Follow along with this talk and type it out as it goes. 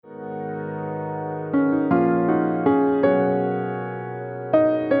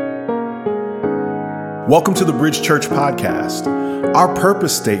Welcome to the Bridge Church podcast. Our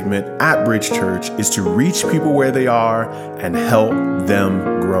purpose statement at Bridge Church is to reach people where they are and help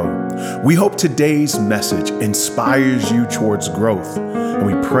them grow. We hope today's message inspires you towards growth, and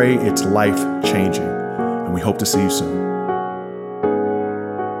we pray it's life-changing. And we hope to see you soon.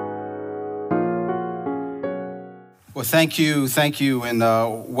 Well, thank you, and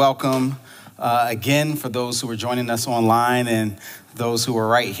welcome again for those who are joining us online and those who are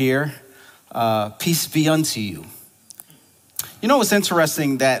right here. Peace be unto you. You know what's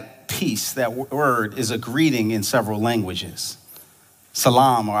interesting? That peace, that word, is a greeting in several languages.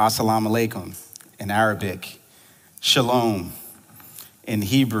 Salam or assalamu alaikum in Arabic, shalom in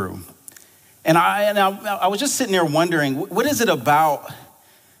Hebrew. And I was just sitting there wondering, what is it about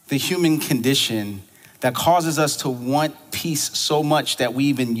the human condition that causes us to want peace so much that we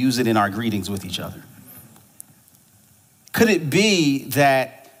even use it in our greetings with each other? Could it be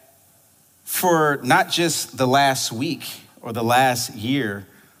that for not just the last week or the last year,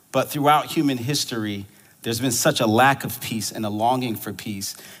 but throughout human history, there's been such a lack of peace and a longing for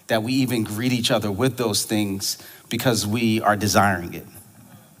peace that we even greet each other with those things because we are desiring it?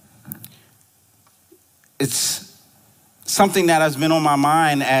 It's something that has been on my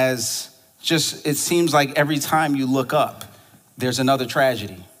mind as just, it seems like every time you look up, there's another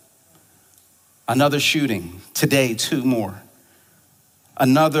tragedy, another shooting, today 2 more,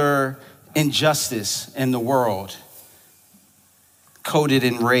 another injustice in the world, coded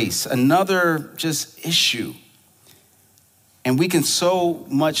in race, another just issue. And we can so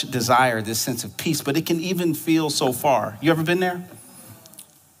much desire this sense of peace, but it can even feel so far. You ever been there?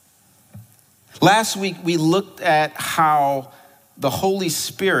 Last week, we looked at how the Holy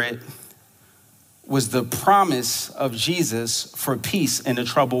Spirit was the promise of Jesus for peace in a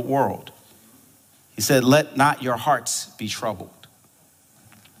troubled world. He said, "Let not your hearts be troubled."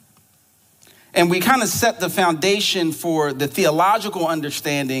 And we kind of set the foundation for the theological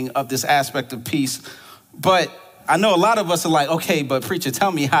understanding of this aspect of peace. But I know a lot of us are like, okay, but preacher,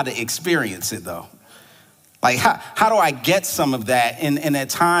 tell me how to experience it though. Like, how do I get some of that in a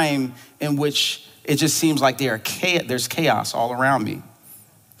time in which it just seems like there's chaos all around me?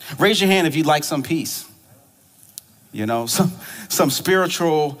 Raise your hand if you'd like some peace. You know, some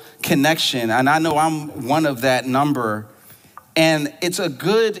spiritual connection. And I know I'm one of that number. And it's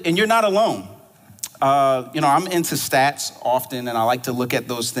and you're not alone. I'm into stats often, and I like to look at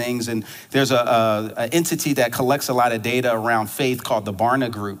those things. And there's an entity that collects a lot of data around faith called the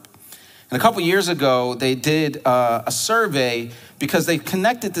Barna Group. And a couple years ago, they did a survey because they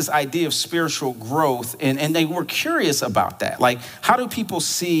connected this idea of spiritual growth, and they were curious about that. Like, how do people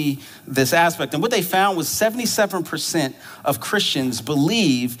see this aspect? And what they found was 77% of Christians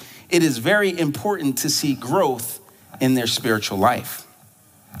believe it is very important to see growth in their spiritual life.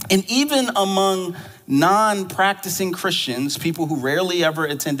 And even among non-practicing Christians, people who rarely ever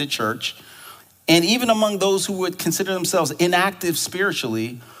attended church, and even among those who would consider themselves inactive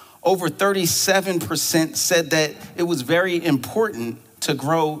spiritually, over 37% said that it was very important to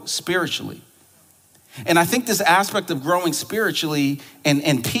grow spiritually. And I think this aspect of growing spiritually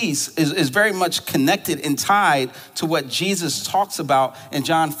and peace is very much connected and tied to what Jesus talks about in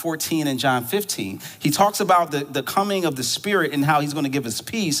John 14 and John 15. He talks about the coming of the Spirit and how he's going to give us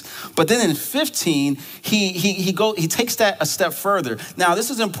peace. But then in 15, he takes that a step further. Now, this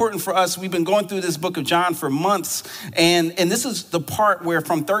is important for us. We've been going through this book of John for months. And this is the part where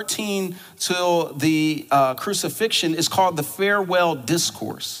from 13 till the crucifixion is called the farewell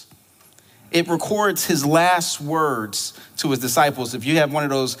discourse. It records his last words to his disciples. If you have one of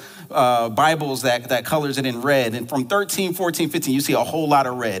those Bibles that colors it in red, and from 13, 14, 15, you see a whole lot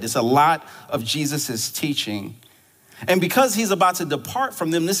of red. It's a lot of Jesus's teaching. And because he's about to depart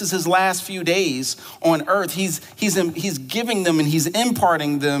from them, this is his last few days on earth. He's giving them and he's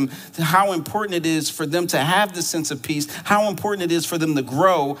imparting them to how important it is for them to have this sense of peace, how important it is for them to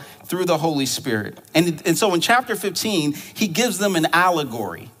grow through the Holy Spirit. And so in chapter 15, he gives them an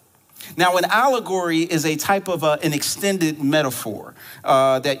allegory. Now, an allegory is a type of an extended metaphor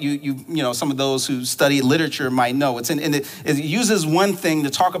that you some of those who study literature might know. It uses one thing to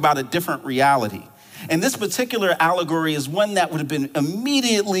talk about a different reality. And this particular allegory is one that would have been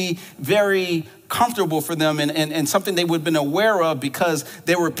immediately very comfortable for them and something they would have been aware of because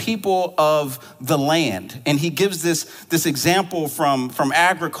they were people of the land. And he gives this example from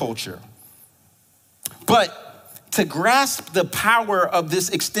agriculture. But to grasp the power of this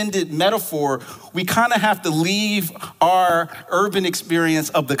extended metaphor, we kind of have to leave our urban experience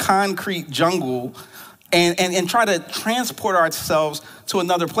of the concrete jungle and try to transport ourselves to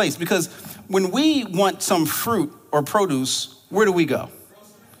another place. Because when we want some fruit or produce, where do we go?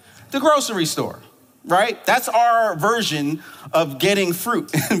 The grocery store, right? That's our version of getting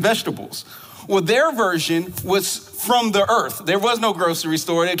fruit and vegetables. Well, their version was from the earth. There was no grocery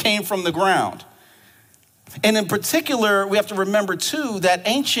store. It came from the ground. And in particular, we have to remember too that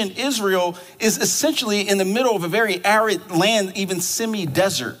ancient Israel is essentially in the middle of a very arid land, even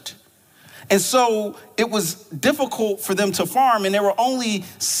semi-desert. And so it was difficult for them to farm, and there were only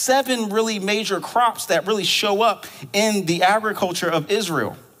 7 really major crops that really show up in the agriculture of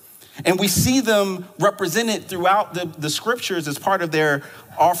Israel. And we see them represented throughout the scriptures as part of their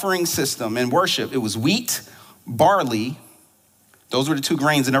offering system and worship. It was wheat, barley, those were the 2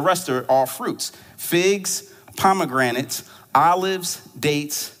 grains, and the rest are all fruits. Figs, pomegranates, olives,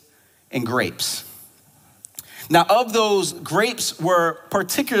 dates, and grapes. Now, of those, grapes were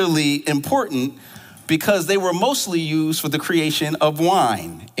particularly important because they were mostly used for the creation of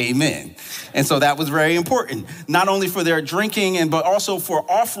wine. Amen. And so that was very important, not only for their drinking, but also for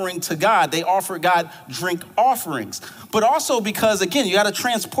offering to God. They offered God drink offerings, but also because, again, you got to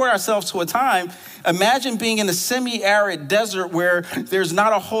transport ourselves to a time. Imagine being in a semi-arid desert where there's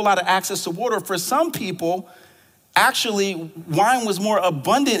not a whole lot of access to water. For some people, actually, wine was more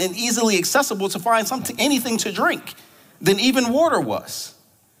abundant and easily accessible to find anything to drink than even water was.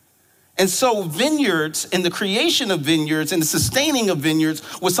 And so vineyards and the creation of vineyards and the sustaining of vineyards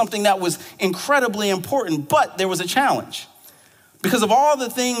was something that was incredibly important, but there was a challenge. Because of all the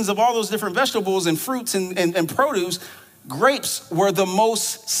things, of all those different vegetables and fruits and produce, grapes were the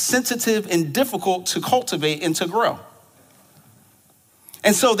most sensitive and difficult to cultivate and to grow.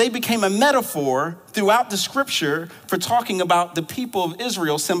 And so they became a metaphor throughout the scripture for talking about the people of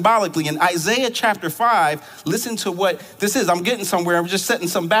Israel symbolically. In Isaiah chapter 5, listen to what this is. I'm getting somewhere. I'm just setting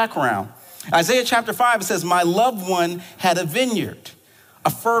some background. Isaiah chapter 5, it says, "My loved one had a vineyard,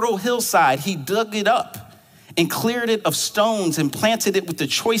 a fertile hillside. He dug it up and cleared it of stones and planted it with the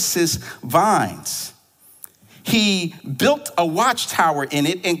choicest vines. He built a watchtower in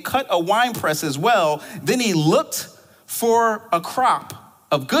it and cut a winepress as well. Then he looked for a crop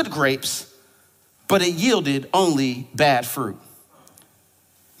of good grapes, but it yielded only bad fruit."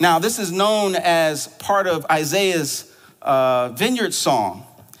 Now, this is known as part of Isaiah's vineyard song.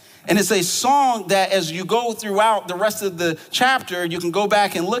 And it's a song that as you go throughout the rest of the chapter, you can go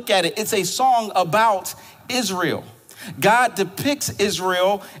back and look at it. It's a song about Israel. God depicts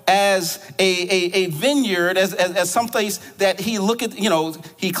Israel as a vineyard, as someplace that he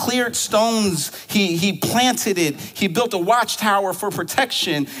he cleared stones, he planted it, he built a watchtower for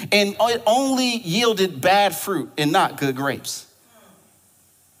protection, and it only yielded bad fruit and not good grapes.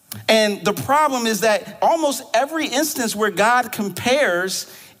 And the problem is that almost every instance where God compares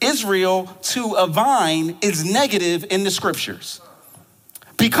Israel to a vine is negative in the scriptures.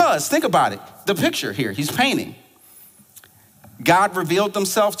 Because, think about it, the picture here he's painting. God revealed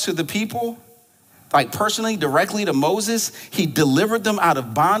himself to the people, like personally, directly to Moses. He delivered them out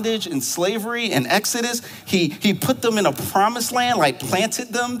of bondage and slavery and Exodus. He put them in a promised land, like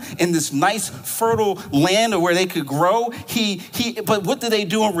planted them in this nice fertile land where they could grow. But what did they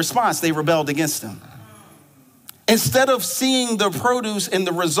do in response? They rebelled against him. Instead of seeing the produce and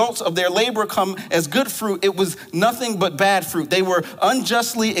the results of their labor come as good fruit, it was nothing but bad fruit. They were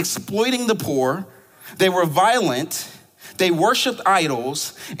unjustly exploiting the poor. They were violent. They worshiped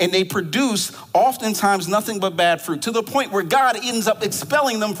idols, and they produced oftentimes nothing but bad fruit, to the point where God ends up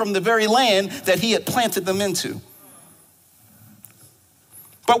expelling them from the very land that he had planted them into.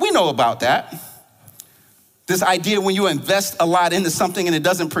 But we know about that. This idea when you invest a lot into something and it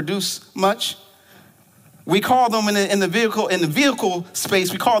doesn't produce much. We call them in the vehicle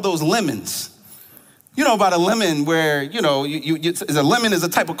space, we call those lemons. You know about a lemon where, a lemon is a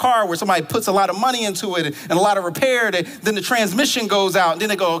type of car where somebody puts a lot of money into it and a lot of repair, then the transmission goes out, and then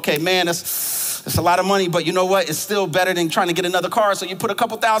they go, okay, man, that's a lot of money, but you know what? It's still better than trying to get another car, so you put a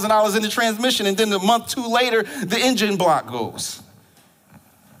couple $1,000s in the transmission, and then a month, 2 later, the engine block goes.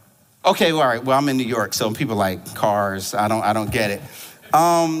 Okay, all right, well, I'm in New York, so people like cars, I don't get it.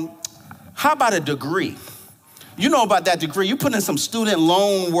 How about a degree? You know about that degree. You put in some student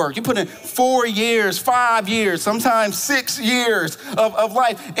loan work. You put in 4 years, 5 years, sometimes 6 years of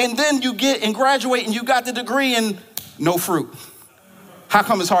life. And then you get and graduate and you got the degree and no fruit. How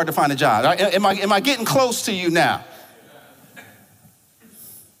come it's hard to find a job? Am I getting close to you now?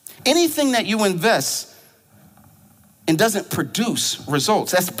 Anything that you invest and doesn't produce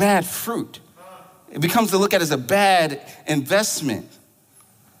results, that's bad fruit. It becomes to look at as a bad investment.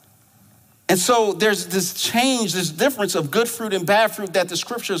 And so there's this change, this difference of good fruit and bad fruit that the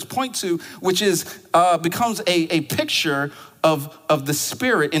scriptures point to, which is becomes a picture of the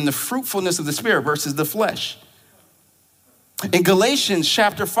spirit and the fruitfulness of the spirit versus the flesh. In Galatians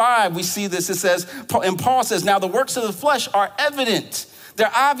chapter 5, we see this. It says, and Paul says, now the works of the flesh are evident.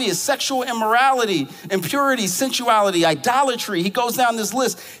 They're obvious: sexual immorality, impurity, sensuality, idolatry. He goes down this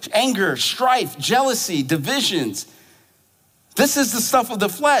list: anger, strife, jealousy, divisions. This is the stuff of the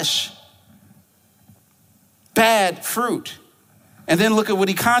flesh. Bad fruit. And then look at what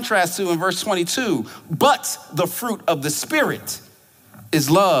he contrasts to in verse 22. But the fruit of the Spirit is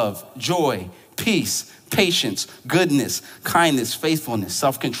love, joy, peace, patience, goodness, kindness, faithfulness,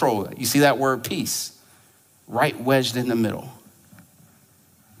 self-control. You see that word peace? Right wedged in the middle.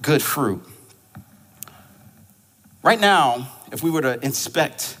 Good fruit. Right now, if we were to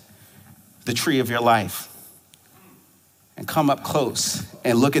inspect the tree of your life and come up close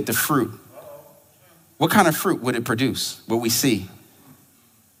and look at the fruit, what kind of fruit would it produce? What we see?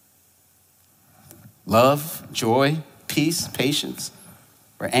 Love, joy, peace, patience,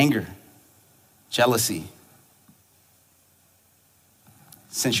 or anger, jealousy,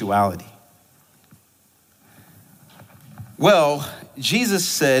 sensuality? Well, Jesus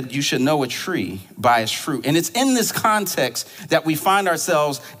said you should know a tree by its fruit. And it's in this context that we find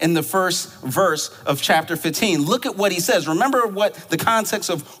ourselves in the first verse of chapter 15. Look at what he says. Remember what the context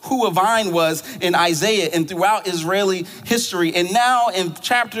of who a vine was in Isaiah and throughout Israeli history. And now in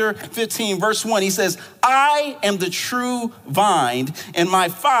chapter 15, verse 1, he says, I am the true vine, and my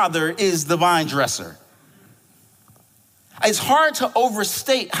Father is the vine dresser. It's hard to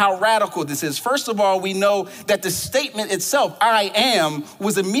overstate how radical this is. First of all, we know that the statement itself, I am,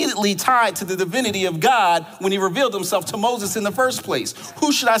 was immediately tied to the divinity of God when he revealed himself to Moses in the first place.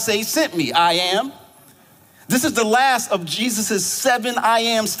 Who should I say sent me? I am. This is the last of Jesus' 7 I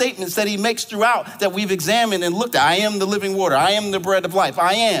am statements that he makes throughout that we've examined and looked at. I am the living water. I am the bread of life.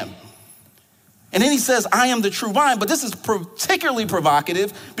 I am. And then he says, I am the true vine. But this is particularly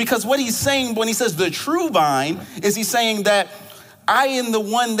provocative because what he's saying when he says the true vine is he's saying that I am the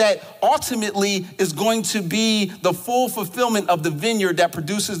one that ultimately is going to be the full fulfillment of the vineyard that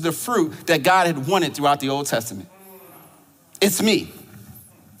produces the fruit that God had wanted throughout the Old Testament. It's me.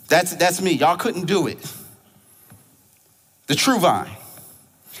 That's me. Y'all couldn't do it. The true vine.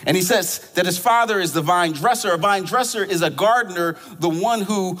 And he says that his Father is the vine dresser. A vine dresser is a gardener, the one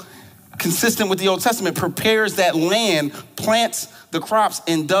who, consistent with the Old Testament, prepares that land, plants the crops,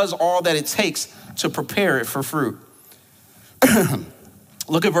 and does all that it takes to prepare it for fruit.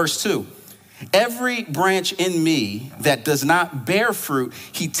 Look at verse 2. Every branch in me that does not bear fruit,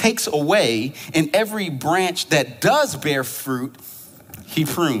 he takes away, and every branch that does bear fruit, he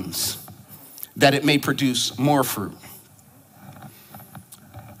prunes, that it may produce more fruit.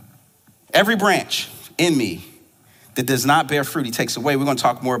 Every branch in me that does not bear fruit, he takes away. We're going to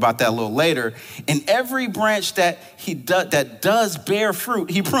talk more about that a little later. And every branch that that does bear fruit,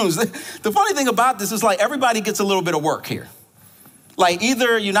 he prunes. The funny thing about this is like everybody gets a little bit of work here. Like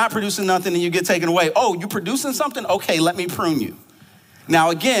either you're not producing nothing and you get taken away. Oh, you're producing something? Okay, let me prune you. Now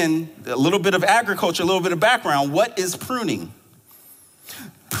again, a little bit of agriculture, a little bit of background. What is pruning?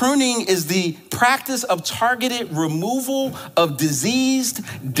 Pruning is the practice of targeted removal of diseased,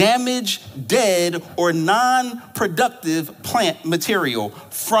 damaged, dead, or non-productive plant material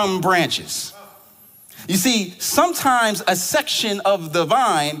from branches. You see, sometimes a section of the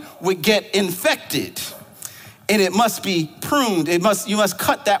vine would get infected and it must be pruned. You must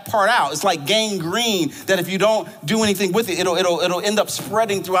cut that part out. It's like gangrene that if you don't do anything with it, it'll end up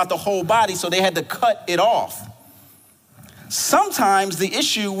spreading throughout the whole body, so they had to cut it off. Sometimes the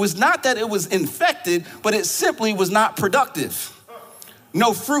issue was not that it was infected, but it simply was not productive.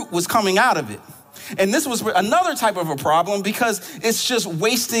 No fruit was coming out of it. And this was another type of a problem because it's just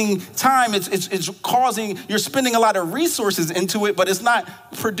wasting time. It's causing, you're spending a lot of resources into it, but it's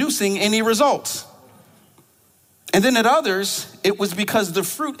not producing any results. And then at others, it was because the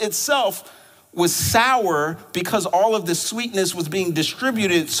fruit itself was sour because all of the sweetness was being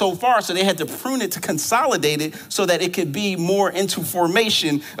distributed so far, so they had to prune it to consolidate it so that it could be more into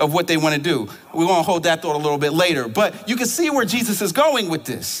formation of what they want to do. We're going to hold that thought a little bit later. But you can see where Jesus is going with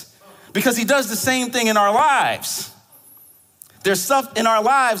this because he does the same thing in our lives. There's stuff in our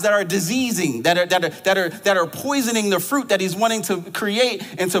lives that are diseasing, that are poisoning the fruit that he's wanting to create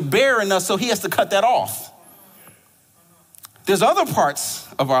and to bear in us, so he has to cut that off. There's other parts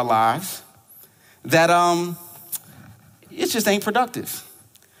of our lives that it just ain't productive.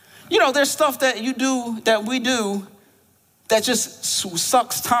 You know, there's stuff that we do that just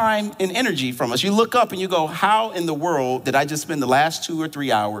sucks time and energy from us. You look up and you go, how in the world did I just spend the last 2 or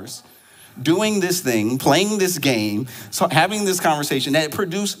 3 hours doing this thing, playing this game, so having this conversation that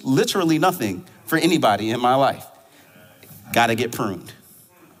produced literally nothing for anybody in my life. Got to get pruned.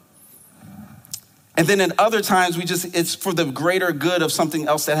 And then at other times, it's for the greater good of something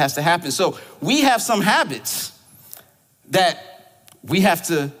else that has to happen. So we have some habits that we have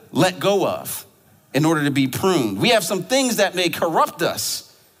to let go of in order to be pruned. We have some things that may corrupt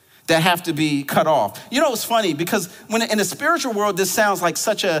us that have to be cut off. You know, it's funny because when in the spiritual world, this sounds like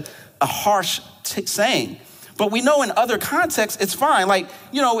such a harsh saying, but we know in other contexts, it's fine. Like,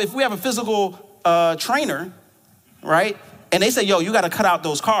 you know, if we have a physical trainer, right? And they say, yo, you got to cut out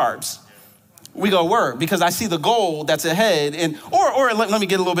those carbs. We go, word, because I see the goal that's ahead. And or let me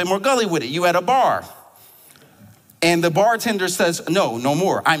get a little bit more gully with it. You at a bar and the bartender says, no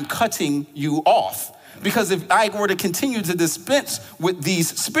more. I'm cutting you off. Because if I were to continue to dispense with these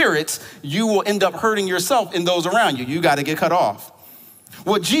spirits, you will end up hurting yourself and those around you. You got to get cut off.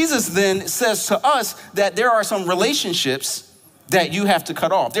 Well, Jesus then says to us that there are some relationships that you have to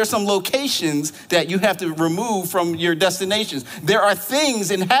cut off. There's some locations that you have to remove from your destinations. There are things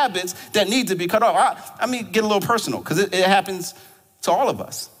and habits that need to be cut off. I mean, get a little personal because it happens to all of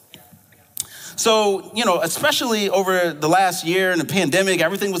us. So, you know, especially over the last year and the pandemic,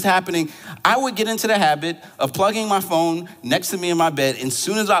 everything was happening. I would get into the habit of plugging my phone next to me in my bed. And as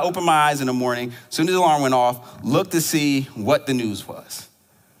soon as I opened my eyes in the morning, as soon as the alarm went off, look to see what the news was.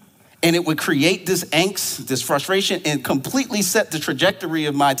 And it would create this angst, this frustration, and completely set the trajectory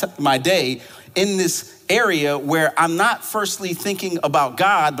of my day in this area where I'm not firstly thinking about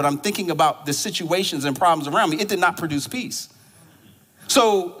God, but I'm thinking about the situations and problems around me. It did not produce peace.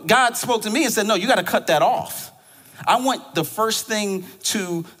 So God spoke to me and said, no, you got to cut that off. I want the first thing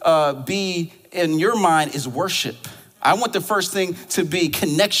to be in your mind is worship. I want the first thing to be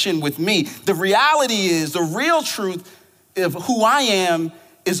connection with me. The reality is, the real truth of who I am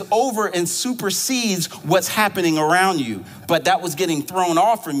is over and supersedes what's happening around you. But that was getting thrown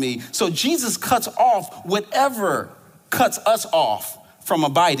off from me. So Jesus cuts off whatever cuts us off from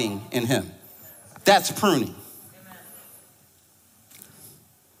abiding in him. That's pruning.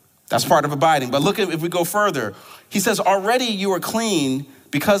 That's part of abiding. But look at, if we go further, he says, already you are clean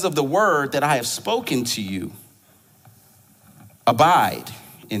because of the word that I have spoken to you. Abide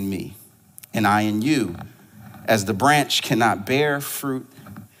in me and I in you, as the branch cannot bear fruit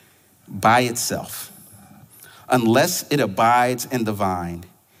by itself unless it abides in the vine.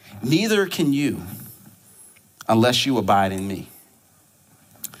 Neither can you unless you abide in me.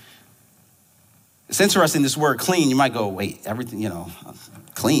 It's interesting, this word clean, you might go, wait, everything,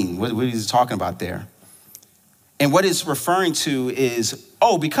 clean, what is he talking about there? And what it's referring to is,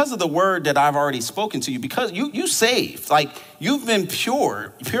 because of the word that I've already spoken to you, because you saved, like you've been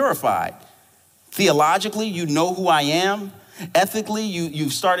purified. Theologically, you know who I am. Ethically,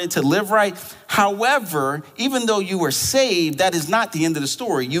 you've started to live right. However, even though you were saved, that is not the end of the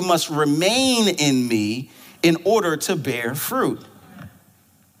story. You must remain in me in order to bear fruit.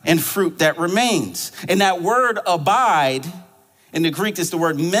 And fruit that remains. And that word abide, in the Greek, it's the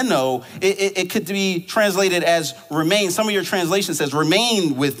word meno. It could be translated as remain. Some of your translation says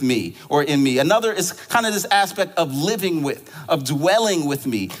remain with me or in me. Another is kind of this aspect of living with, of dwelling with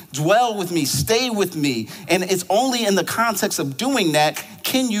me. Dwell with me, stay with me. And it's only in the context of doing that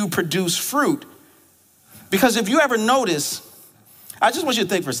can you produce fruit. Because if you ever notice, I just want you to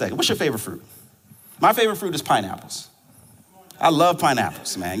think for a second. What's your favorite fruit? My favorite fruit is pineapples. I love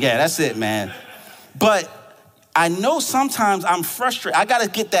pineapples, man. Yeah, that's it, man. But I know sometimes I'm frustrated. I got to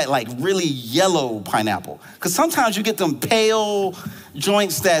get that like really yellow pineapple. Because sometimes you get them pale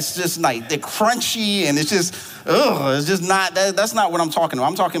joints that's just like, they're crunchy and it's just, it's just not, that's not what I'm talking about.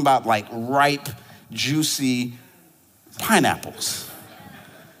 I'm talking about like ripe, juicy pineapples.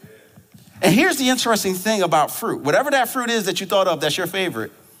 And here's the interesting thing about fruit. Whatever that fruit is that you thought of, that's your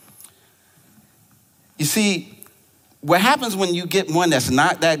favorite. You see, what happens when you get one that's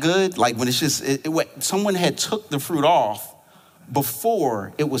not that good, like when it's just, someone had took the fruit off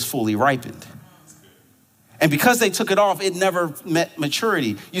before it was fully ripened. And because they took it off, it never met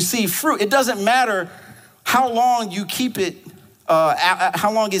maturity. You see, fruit, it doesn't matter how long you keep it,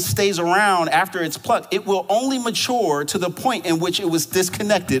 how long it stays around after it's plucked. It will only mature to the point in which it was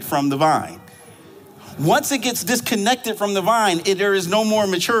disconnected from the vine. Once it gets disconnected from the vine, there is no more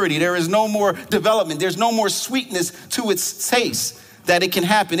maturity. There is no more development. There's no more sweetness to its taste that it can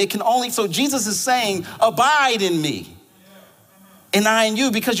happen. It can only, so Jesus is saying, abide in me and I in you,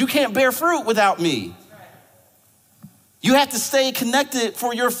 because you can't bear fruit without me. You have to stay connected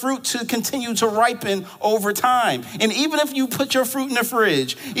for your fruit to continue to ripen over time. And even if you put your fruit in the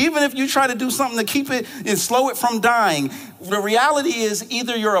fridge, even if you try to do something to keep it and slow it from dying, the reality is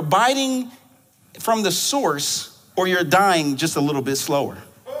either you're abiding from the source or you're dying just a little bit slower.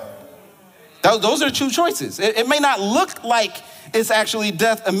 Those are two choices. It may not look like it's actually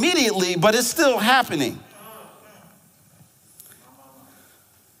death immediately, but it's still happening.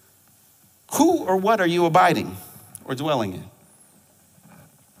 Who or what are you abiding or dwelling in?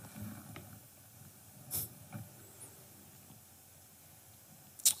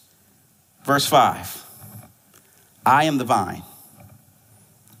 Verse 5, I am the vine,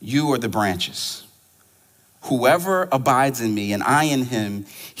 you are the branches. Whoever abides in me and I in him,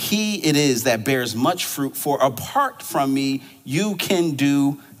 he it is that bears much fruit, for apart from me, you can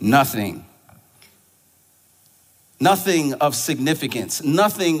do nothing. Nothing of significance,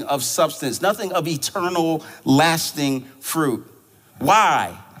 nothing of substance, nothing of eternal, lasting fruit.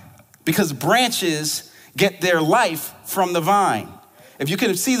 Why? Because branches get their life from the vine. If you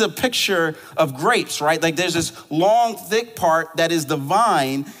can see the picture of grapes, right? Like there's this long, thick part that is the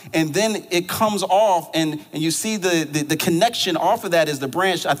vine, and then it comes off, and you see the connection off of that is the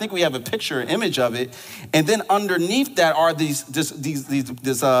branch. I think we have a picture, image of it. And then underneath that are these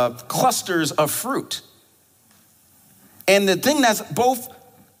clusters of fruit. And the thing that's both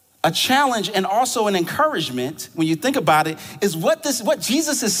a challenge and also an encouragement, when you think about it, is what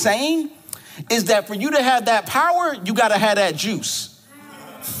Jesus is saying is that for you to have that power, you gotta have that juice.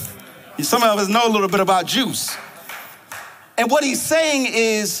 Some of us know a little bit about juice. And what he's saying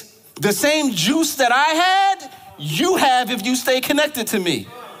is the same juice that I had, you have if you stay connected to me.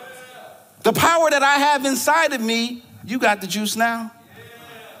 The power that I have inside of me, you got the juice now.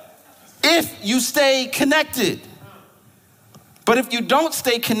 If you stay connected. But if you don't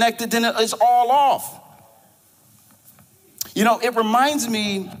stay connected, then it's all off. You know, it reminds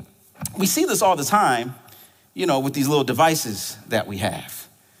me, we see this all the time, you know, with these little devices that we have.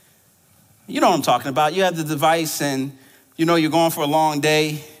 You know what I'm talking about. You have the device and, you know, you're going for a long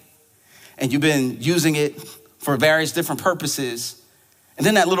day and you've been using it for various different purposes. And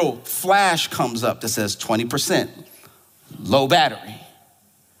then that little flash comes up that says 20%, low battery.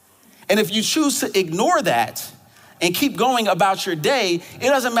 And if you choose to ignore that and keep going about your day, it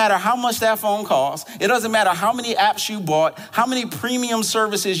doesn't matter how much that phone costs. It doesn't matter how many apps you bought, how many premium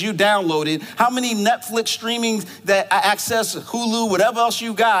services you downloaded, how many Netflix streaming that access, Hulu, whatever else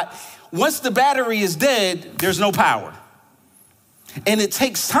you got. Once the battery is dead, there's no power. And it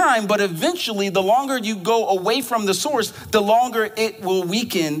takes time, but eventually the longer you go away from the source, the longer it will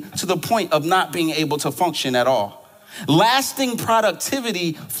weaken to the point of not being able to function at all. Lasting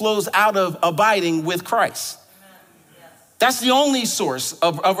productivity flows out of abiding with Christ. That's the only source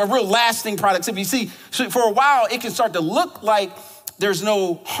of a real lasting productivity. See, for a while, it can start to look like there's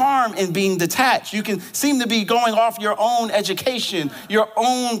no harm in being detached. You can seem to be going off your own education, your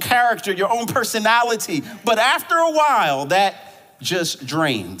own character, your own personality. But after a while, that just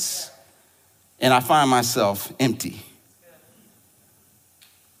drains. And I find myself empty.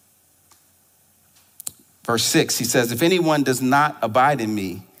 Verse 6, he says, if anyone does not abide in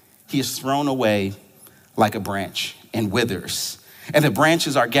me, he is thrown away like a branch and withers, and the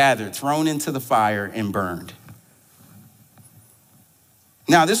branches are gathered, thrown into the fire and burned.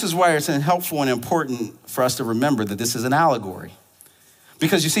 Now, this is why it's helpful and important for us to remember that this is an allegory.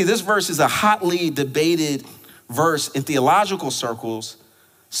 Because you see, this verse is a hotly debated verse in theological circles,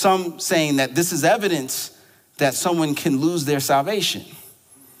 some saying that this is evidence that someone can lose their salvation.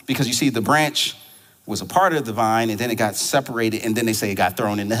 Because you see, the branch was a part of the vine, and then it got separated, and then they say it got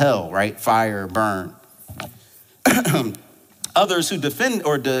thrown into hell, right? Fire, burn. Others who defend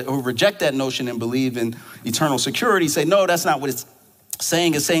or reject that notion and believe in eternal security say, no, that's not what it's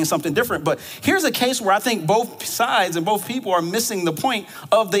saying. It's saying something different. But here's a case where I think both sides and both people are missing the point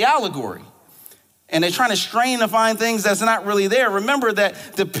of the allegory. And they're trying to strain to find things that's not really there. Remember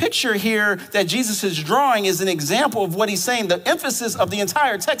that the picture here that Jesus is drawing is an example of what he's saying. The emphasis of the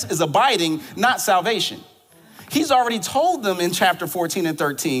entire text is abiding, not salvation. He's already told them in chapter 14 and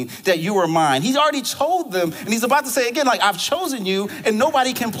 13 that you are mine. He's already told them, and he's about to say again, like, I've chosen you and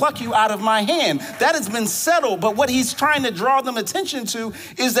nobody can pluck you out of my hand. That has been settled, but what he's trying to draw them attention to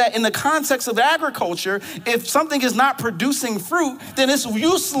is that in the context of agriculture, if something is not producing fruit, then it's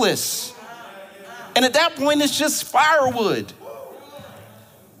useless. And at that point, it's just firewood.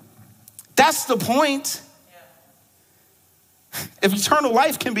 That's the point. If eternal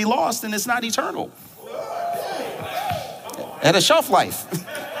life can be lost, then it's not eternal. At a shelf life.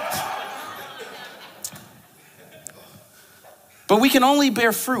 But we can only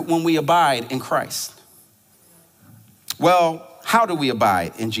bear fruit when we abide in Christ. Well, how do we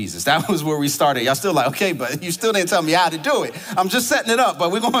abide in Jesus? That was where we started. Y'all still like, okay, but you still didn't tell me how to do it. I'm just setting it up,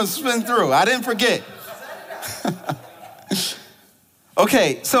 but we're going to spin through. I didn't forget.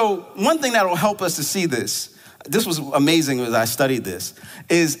 Okay, so one thing that will help us to see this was amazing as I studied this,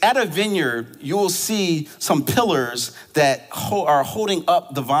 is at a vineyard, you will see some pillars that are holding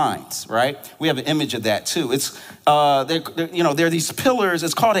up the vines, right? We have an image of that too. It's, there are these pillars.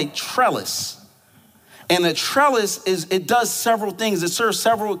 It's called a trellis. And a trellis it does several things. It serves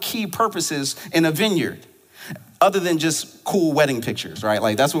several key purposes in a vineyard, other than just cool wedding pictures, right?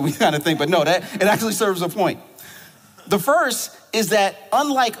 Like that's what we kind of think, but no, it actually serves a point. The first is that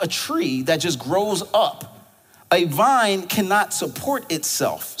unlike a tree that just grows up, a vine cannot support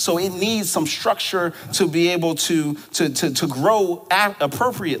itself. So it needs some structure to be able to grow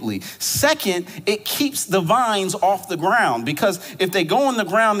appropriately. Second, it keeps the vines off the ground, because if they go on the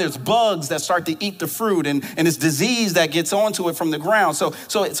ground, there's bugs that start to eat the fruit, and it's disease that gets onto it from the ground. So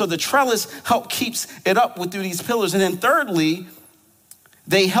the trellis keeps it up through these pillars. And then thirdly,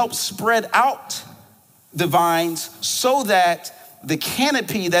 they help spread out the vines so that the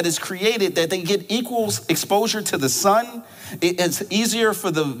canopy that is created, that they get equal exposure to the sun. It's easier for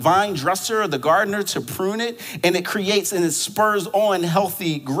the vine dresser or the gardener to prune it, and it creates and it spurs on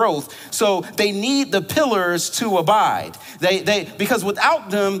healthy growth. So they need the pillars to abide. Because without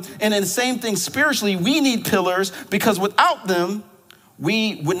them, and then the same thing spiritually, we need pillars, because without them,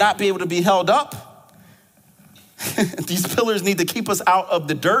 we would not be able to be held up. These pillars need to keep us out of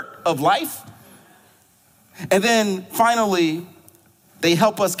the dirt of life. And then finally, they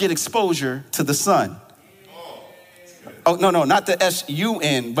help us get exposure to the sun. Oh, no, not the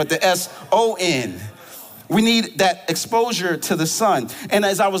S-U-N, but the S-O-N. We need that exposure to the sun. And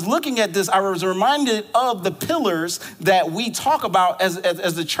as I was looking at this, I was reminded of the pillars that we talk about as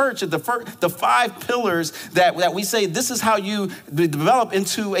the church, the 5 pillars that we say, this is how you develop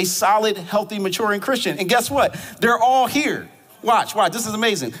into a solid, healthy, maturing Christian. And guess what? They're all here. Watch, this is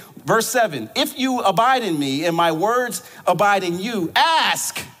amazing. Verse 7, if you abide in me and my words abide in you,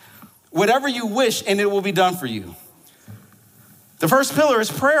 ask whatever you wish and it will be done for you. The first pillar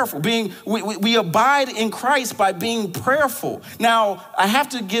is prayerful. We abide in Christ by being prayerful. Now, I have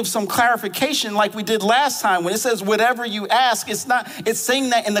to give some clarification like we did last time. When it says whatever you ask, it's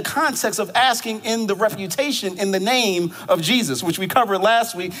saying that in the context of asking in the reputation, in the name of Jesus, which we covered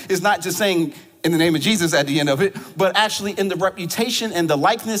last week, is not just saying in the name of Jesus at the end of it, but actually in the reputation and the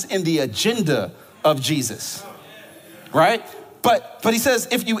likeness and the agenda of Jesus, right? But he says,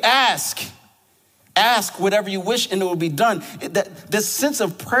 if you ask whatever you wish and it will be done. This sense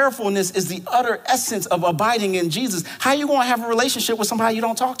of prayerfulness is the utter essence of abiding in Jesus. How are you going to have a relationship with somebody you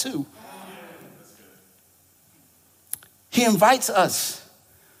don't talk to? He invites us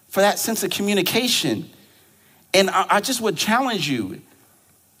for that sense of communication. And I just would challenge you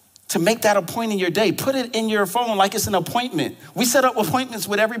to make that a point in your day. Put it in your phone like it's an appointment. We set up appointments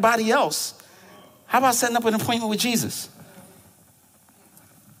with everybody else. How about setting up an appointment with Jesus?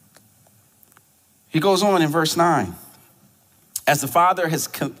 He goes on in verse 9. As the Father has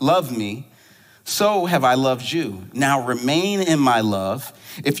loved me, so have I loved you. Now remain in my love.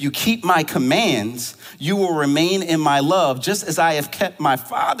 If you keep my commands, you will remain in my love, just as I have kept my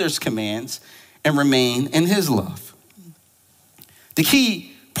Father's commands and remain in his love. The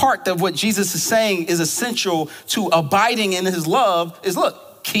key part of what Jesus is saying is essential to abiding in his love is,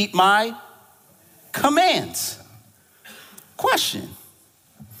 look, keep my commands. Question: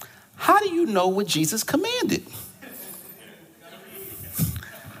 how do you know what Jesus commanded?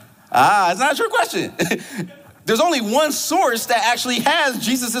 It's not a true question. There's only one source that actually has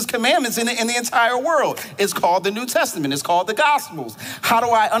Jesus' commandments in the entire world. It's called the New Testament. It's called the Gospels. How do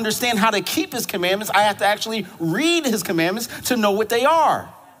I understand how to keep his commandments? I have to actually read his commandments to know what they are.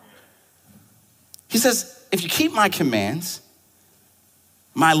 He says, if you keep my commands,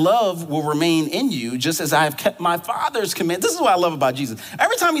 my love will remain in you, just as I have kept my Father's command. This is what I love about Jesus.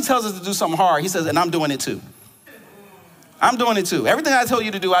 Every time he tells us to do something hard, he says, and I'm doing it too. I'm doing it too. Everything I tell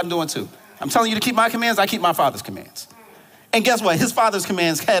you to do, I'm doing too. I'm telling you to keep my commands, I keep my Father's commands. And guess what? His Father's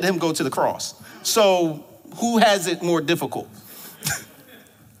commands had him go to the cross. So who has it more difficult?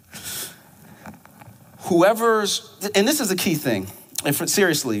 And this is a key thing,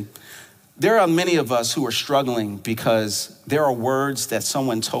 seriously, there are many of us who are struggling because there are words that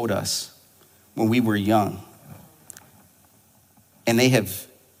someone told us when we were young, and they have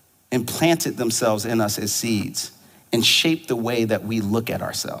implanted themselves in us as seeds and shaped the way that we look at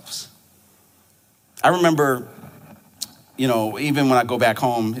ourselves. I remember, even when I go back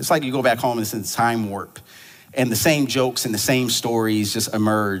home, it's like you go back home and it's in time warp, and the same jokes and the same stories just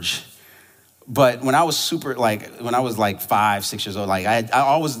emerge. But when I was when I was like 5, 6 years old, like I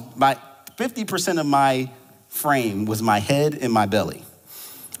always, 50% of my frame was my head and my belly.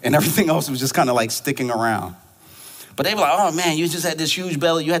 And everything else was just kind of like sticking around. But they were like, oh man, you just had this huge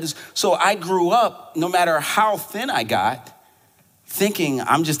belly, you had this. So I grew up, no matter how thin I got, thinking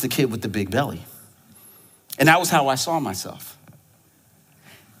I'm just a kid with the big belly. And that was how I saw myself.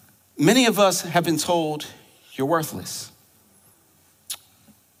 Many of us have been told, you're worthless.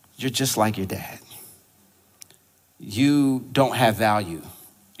 You're just like your dad. You don't have value.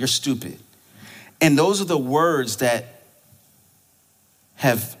 You're stupid. And those are the words that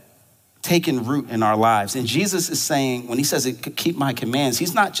have taken root in our lives. And Jesus is saying, when he says, keep my commands,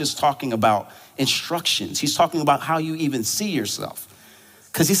 he's not just talking about instructions. He's talking about how you even see yourself.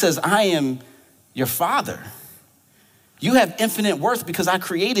 Because he says, I am your father. You have infinite worth because I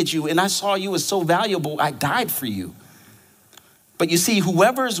created you and I saw you as so valuable, I died for you. But you see,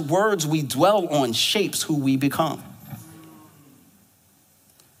 whoever's words we dwell on shapes who we become.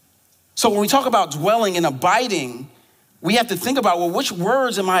 So when we talk about dwelling and abiding, we have to think about, well, which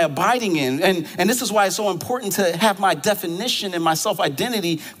words am I abiding in? And this is why it's so important to have my definition and my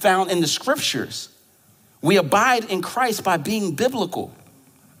self-identity found in the scriptures. We abide in Christ by being biblical.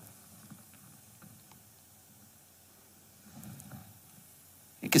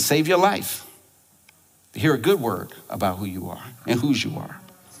 It can save your life to hear a good word about who you are and whose you are.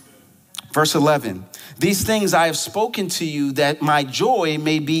 Verse 11, these things I have spoken to you that my joy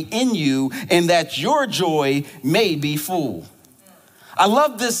may be in you and that your joy may be full. I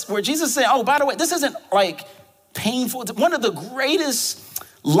love this where Jesus said, oh, by the way, this isn't like painful. One of the greatest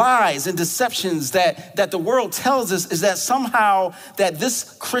lies and deceptions that the world tells us is that somehow that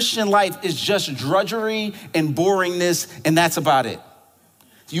this Christian life is just drudgery and boringness and that's about it.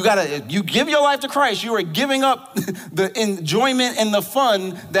 You give your life to Christ, you are giving up the enjoyment and the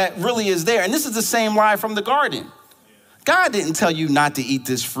fun that really is there. And this is the same lie from the garden. God didn't tell you not to eat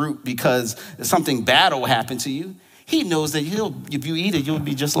this fruit because something bad will happen to you. He knows that if you eat it, you'll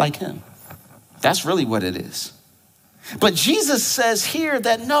be just like him. That's really what it is. But Jesus says here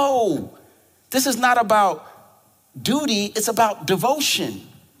that no, this is not about duty, it's about devotion.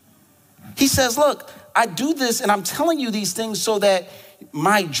 He says, look, I do this and I'm telling you these things so that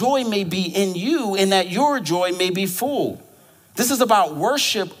my joy may be in you and that your joy may be full. This is about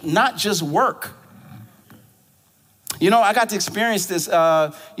worship, not just work. You know, I got to experience this.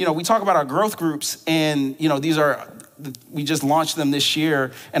 We talk about our growth groups and, we just launched them this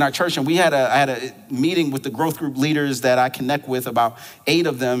year in our church. And I had a meeting with the growth group leaders that I connect with, about 8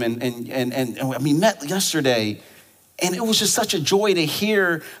 of them. And we met yesterday. And it was just such a joy to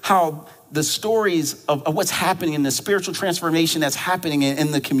hear how the stories of what's happening in the spiritual transformation that's happening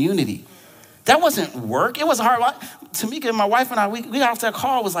in the community. That wasn't work. It was hard. Tamika and my wife and I, we got off that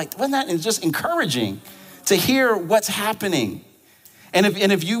call, was like, wasn't that just encouraging to hear what's happening? And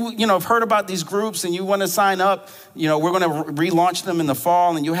if you have heard about these groups and you want to sign up, we're going to relaunch them in the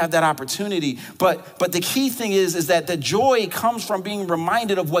fall and you'll have that opportunity. But the key thing is that the joy comes from being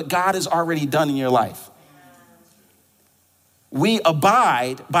reminded of what God has already done in your life. We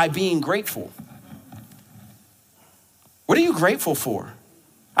abide by being grateful. What are you grateful for?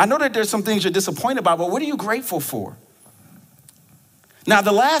 I know that there's some things you're disappointed about, but what are you grateful for? Now,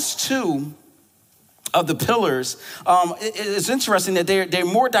 the last 2 of the pillars, it's interesting that they're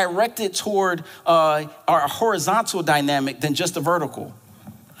more directed toward our horizontal dynamic than just the vertical.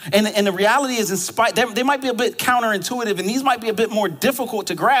 And the reality is, they might be a bit counterintuitive, and these might be a bit more difficult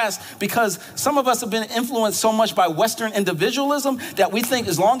to grasp because some of us have been influenced so much by Western individualism that we think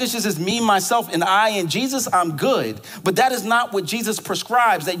as long as this is me, myself, and I and Jesus, I'm good. But that is not what Jesus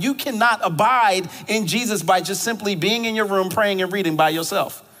prescribes, that you cannot abide in Jesus by just simply being in your room, praying and reading by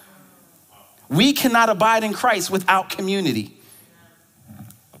yourself. We cannot abide in Christ without community.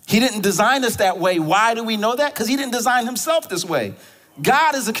 He didn't design us that way. Why do we know that? Because he didn't design himself this way.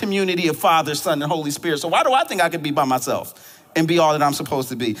 God is a community of Father, Son, and Holy Spirit. So why do I think I could be by myself and be all that I'm supposed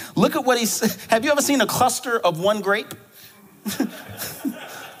to be? Look at what he said. Have you ever seen a cluster of one grape?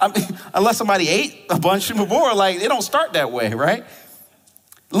 Unless somebody ate a bunch before, they don't start that way, right?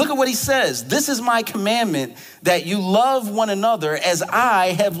 Look at what he says. This is my commandment, that you love one another as I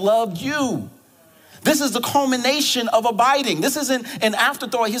have loved you. This is the culmination of abiding. This isn't an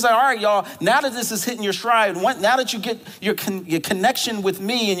afterthought. He's like, all right, y'all, now that this is hitting your stride, now that you get your connection with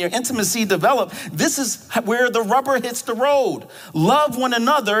me and your intimacy developed, this is where the rubber hits the road. Love one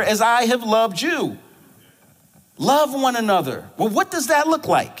another as I have loved you. Love one another. Well, what does that look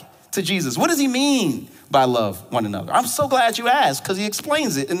like to Jesus? What does he mean by love one another? I'm so glad you asked, because he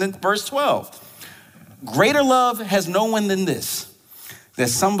explains it in verse 12. Greater love has no one than this, that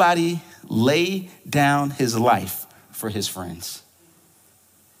somebody lay down his life for his friends.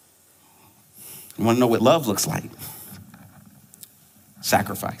 You want to know what love looks like?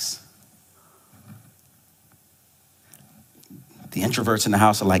 Sacrifice. The introverts in the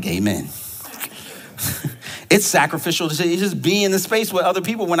house are like, amen. It's sacrificial to just be in the space with other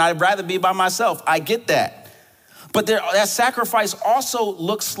people when I'd rather be by myself. I get that. But that sacrifice also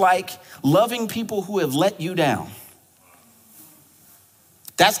looks like loving people who have let you down.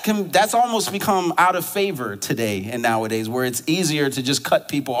 That's almost become out of favor today and nowadays, where it's easier to just cut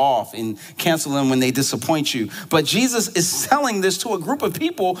people off and cancel them when they disappoint you. But Jesus is selling this to a group of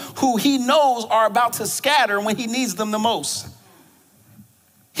people who he knows are about to scatter when he needs them the most.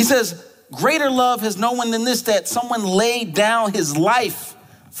 He says, greater love has no one than this, that someone laid down his life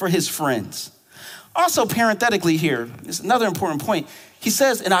for his friends. Also, parenthetically here, is another important point. He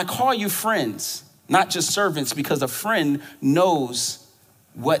says, and I call you friends, not just servants, because a friend knows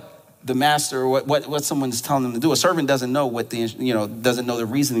what the master or what someone's telling them to do. A servant doesn't know doesn't know the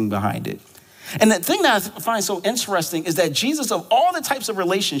reasoning behind it. And the thing that I find so interesting is that Jesus, of all the types of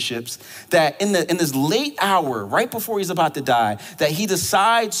relationships that in this late hour, right before he's about to die, that he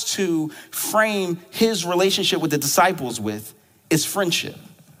decides to frame his relationship with the disciples with, is friendship.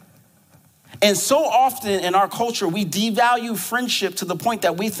 And so often in our culture, we devalue friendship to the point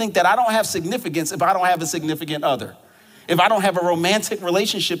that we think that I don't have significance if I don't have a significant other. If I don't have a romantic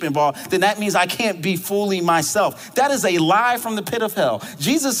relationship involved, then that means I can't be fully myself. That is a lie from the pit of hell.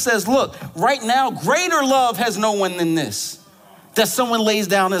 Jesus says, look, right now, greater love has no one than this, that someone lays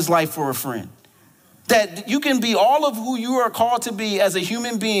down his life for a friend. That you can be all of who you are called to be as a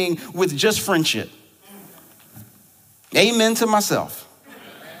human being with just friendship. Amen to myself.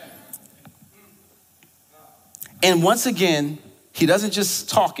 And once again, he doesn't just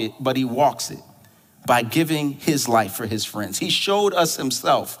talk it, but he walks it by giving his life for his friends. He showed us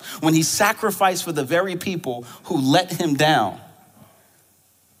himself when he sacrificed for the very people who let him down.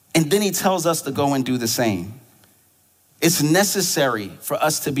 And then he tells us to go and do the same. It's necessary for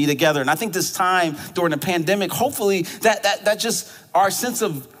us to be together. And I think this time during the pandemic, hopefully that just our sense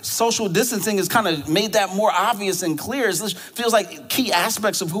of social distancing has kind of made that more obvious and clear. It feels like key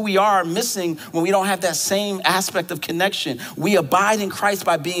aspects of who we are missing when we don't have that same aspect of connection. We abide in Christ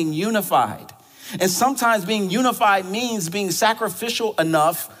by being unified. And sometimes being unified means being sacrificial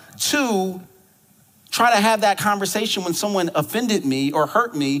enough to try to have that conversation when someone offended me or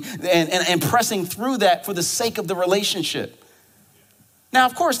hurt me and pressing through that for the sake of the relationship. Now,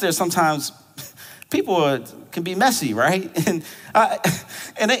 of course, there's sometimes people can be messy, right? And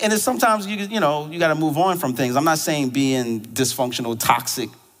it's sometimes you got to move on from things. I'm not saying be in dysfunctional, toxic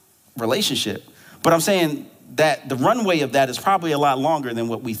relationship, but I'm saying that the runway of that is probably a lot longer than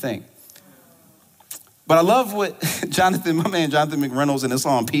what we think. But I love what my man Jonathan McReynolds in his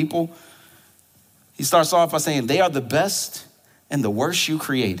song People, he starts off by saying, they are the best and the worst you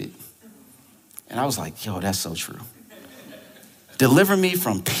created. And I was like, yo, that's so true. Deliver me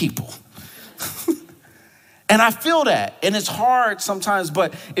from people. And I feel that, and it's hard sometimes,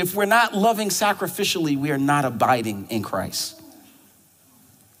 but if we're not loving sacrificially, we are not abiding in Christ.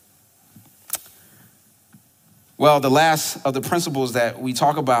 Well, the last of the principles that we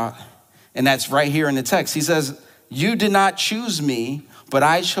talk about, and that's right here in the text. He says, you did not choose me, but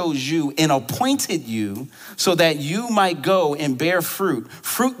I chose you and appointed you so that you might go and bear fruit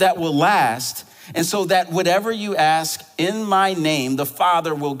that will last, and so that whatever you ask in my name, the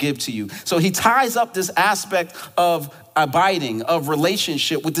Father will give to you. So he ties up this aspect of abiding, of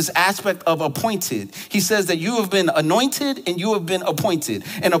relationship, with this aspect of appointed. He says that you have been anointed and you have been appointed.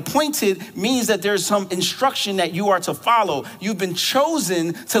 And appointed means that there's some instruction that you are to follow. You've been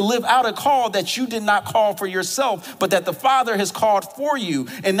chosen to live out a call that you did not call for yourself, but that the Father has called for you.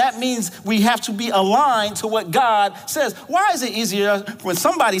 And that means we have to be aligned to what God says. Why is it easier when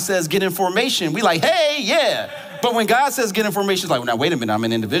somebody says get in formation? We like, hey, yeah. But when God says get in formation, it's like, well, now wait a minute, I'm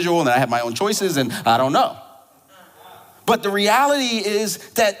an individual and I have my own choices and I don't know. But the reality is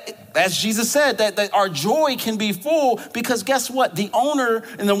that, as Jesus said, that our joy can be full because guess what? The owner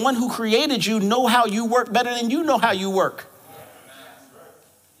and the one who created you know how you work better than you know how you work.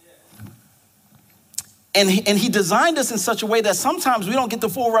 And he designed us in such a way that sometimes we don't get the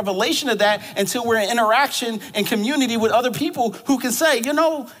full revelation of that until we're in interaction and community with other people who can say,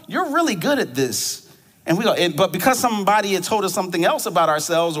 you're really good at this. And but because somebody had told us something else about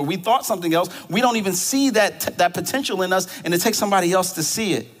ourselves or we thought something else, we don't even see that potential in us, and it takes somebody else to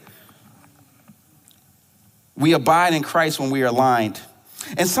see it. We abide in Christ when we are aligned.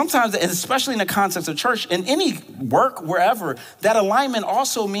 And sometimes, and especially in the context of church, in any work, wherever, that alignment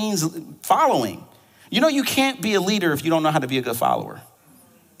also means following. You can't be a leader if you don't know how to be a good follower.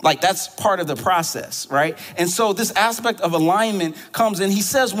 Like that's part of the process, right? And so this aspect of alignment comes, and he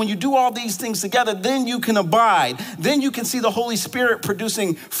says when you do all these things together, then you can abide. Then you can see the Holy Spirit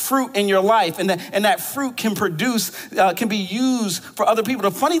producing fruit in your life, and that fruit can can be used for other people.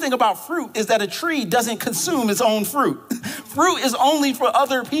 The funny thing about fruit is that a tree doesn't consume its own fruit. Fruit is only for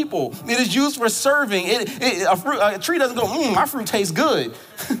other people. It is used for serving. A tree doesn't go, my fruit tastes good.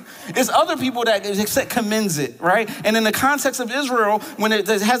 It's other people that commends it, right? And in the context of Israel, when it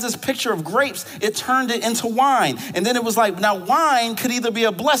has this picture of grapes, it turned it into wine. And then it was like, now wine could either be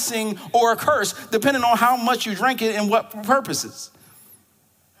a blessing or a curse, depending on how much you drink it and what purposes.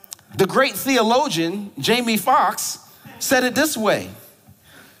 The great theologian, Jamie Foxx, said it this way: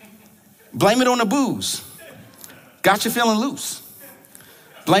 blame it on the booze. Got you feeling loose.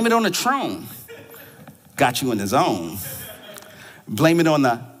 Blame it on the throne. Got you in the zone. Blame it on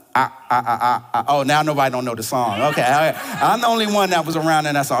the oh, now nobody don't know the song. Okay, I'm the only one that was around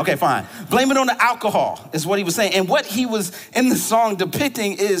in that song. Okay, fine. Blame it on the alcohol is what he was saying. And what he was in the song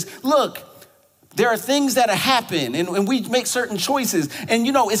depicting is, look, there are things that happen and we make certain choices. And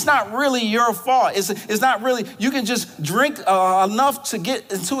it's not really your fault. It's not really, you can just drink enough to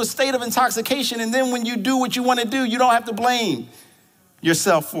get into a state of intoxication. And then when you do what you want to do, you don't have to blame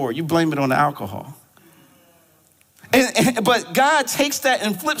yourself for it. You blame it on the alcohol. But God takes that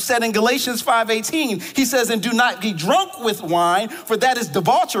and flips that in Galatians 5:18. He says, and do not be drunk with wine, for that is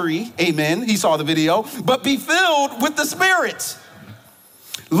debauchery. Amen. He saw the video. But be filled with the Spirit.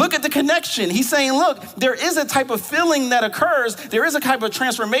 Look at the connection. He's saying, look, there is a type of filling that occurs. There is a type of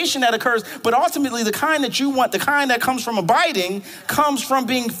transformation that occurs. But ultimately, the kind that you want, the kind that comes from abiding, comes from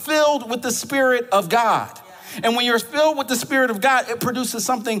being filled with the Spirit of God. And when you're filled with the Spirit of God, it produces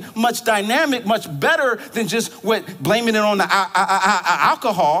something much dynamic, much better than just blaming it on the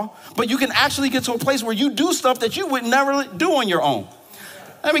alcohol. But you can actually get to a place where you do stuff that you would never do on your own.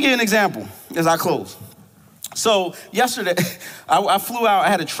 Let me give you an example as I close. So yesterday, I flew out. I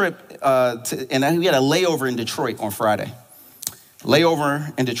had a trip, and we had a layover in Detroit on Friday.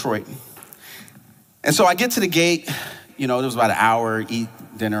 Layover in Detroit. And so I get to the gate. It was about an hour, eat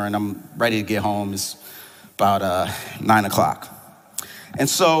dinner, and I'm ready to get home. It's about 9 o'clock. And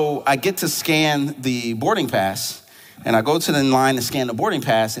so I get to scan the boarding pass, and I go to the line to scan the boarding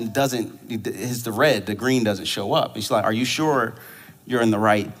pass, and the green doesn't show up. She's like, are you sure you're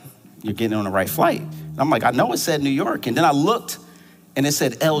getting on the right flight? And I'm like, I know it said New York. And then I looked, and it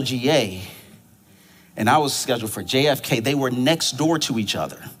said LGA, and I was scheduled for JFK. They were next door to each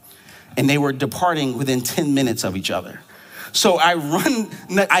other, and they were departing within 10 minutes of each other. So I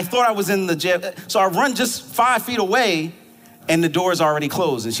thought I was in the jet. So I run just 5 feet away, and the door is already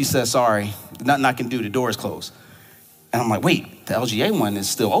closed. And she says, sorry, nothing I can do, the door is closed. And I'm like, wait, the LGA one is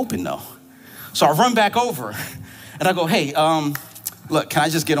still open though. So I run back over, and I go, hey, look, can I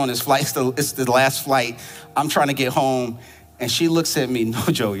just get on this flight? It's the last flight. I'm trying to get home. And she looks at me, no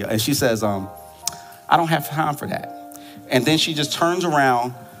joke, and she says, I don't have time for that. And then she just turns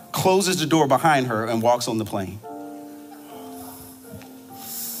around, closes the door behind her, and walks on the plane.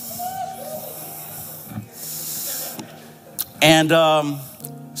 And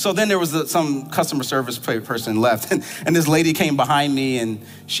so then there was some customer service person left, and this lady came behind me, and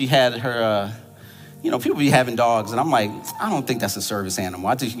she had her, people be having dogs, and I'm like, I don't think that's a service animal.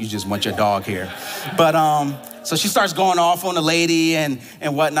 I think you just want your dog here. But so she starts going off on the lady and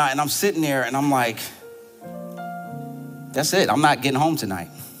whatnot, and I'm sitting there, and I'm like, that's it. I'm not getting home tonight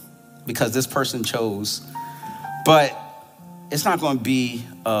because this person chose. But it's not going to be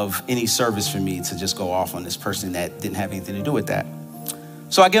of any service for me to just go off on this person that didn't have anything to do with that.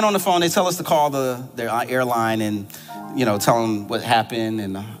 So I get on the phone. They tell us to call their airline and, tell them what happened.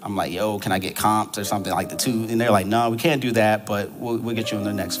 And I'm like, yo, can I get comped or something like the two? And they're like, no, we can't do that, but we'll get you on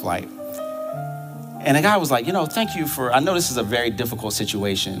the next flight. And the guy was like, thank you I know this is a very difficult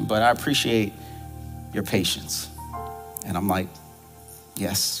situation, but I appreciate your patience. And I'm like,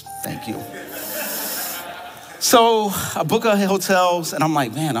 yes, thank you. So I book hotels, and I'm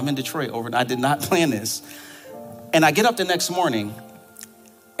like, man, I'm in Detroit overnight. I did not plan this. And I get up the next morning,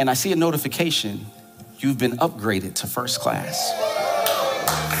 and I see a notification. You've been upgraded to first class.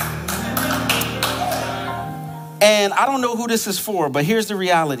 And I don't know who this is for, but here's the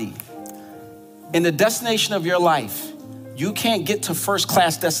reality. In the destination of your life, you can't get to first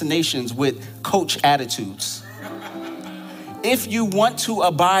class destinations with coach attitudes. If you want to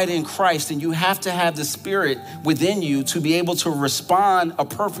abide in Christ, then you have to have the Spirit within you to be able to respond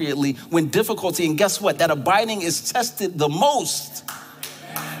appropriately when difficulty, and guess what? That abiding is tested the most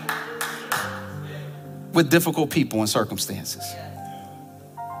with difficult people and circumstances.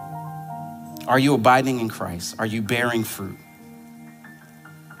 Are you abiding in Christ? Are you bearing fruit?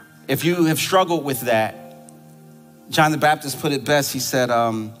 If you have struggled with that, John the Baptist put it best. He said,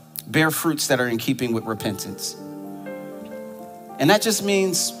 bear fruits that are in keeping with repentance. And that just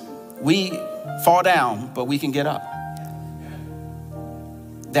means we fall down, but we can get up.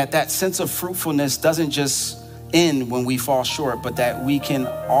 That sense of fruitfulness doesn't just end when we fall short, but that we can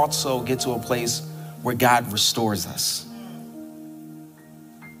also get to a place where God restores us.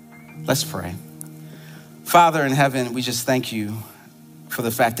 Let's pray. Father in heaven, we just thank you for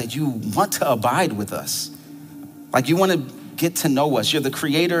the fact that you want to abide with us. Like you want to get to know us. You're the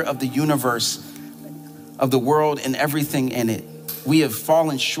creator of the universe, of the world and everything in it. We have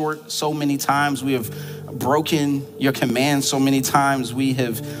fallen short so many times. We have broken your commands so many times. We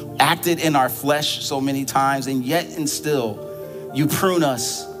have acted in our flesh so many times, and yet and still, you prune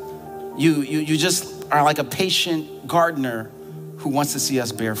us. You just are like a patient gardener who wants to see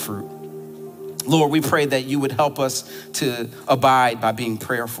us bear fruit. Lord, we pray that you would help us to abide by being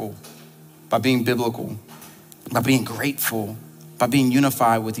prayerful, by being biblical, by being grateful, by being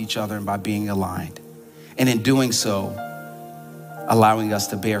unified with each other, and by being aligned. And in doing so, allowing us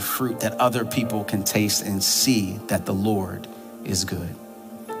to bear fruit that other people can taste and see that the Lord is good.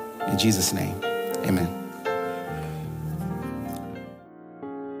 In Jesus' name, amen.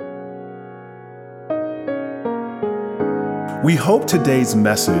 We hope today's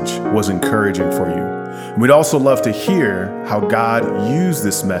message was encouraging for you. We'd also love to hear how God used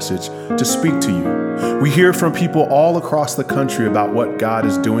this message to speak to you. We hear from people all across the country about what God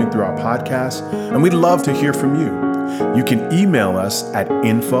is doing through our podcast, and we'd love to hear from you. You can email us at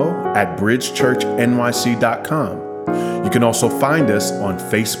info@bridgechurchnyc.com. You can also find us on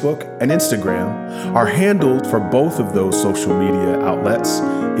Facebook and Instagram. Our handle for both of those social media outlets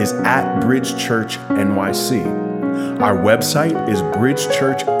is @bridgechurchnyc. Our website is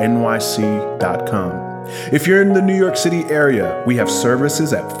bridgechurchnyc.com. If you're in the New York City area, we have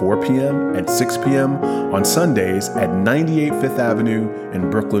services at 4 p.m. and 6 p.m. on Sundays at 98 Fifth Avenue in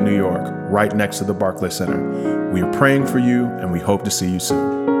Brooklyn, New York, right next to the Barclays Center. We are praying for you, and we hope to see you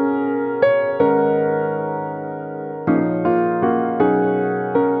soon.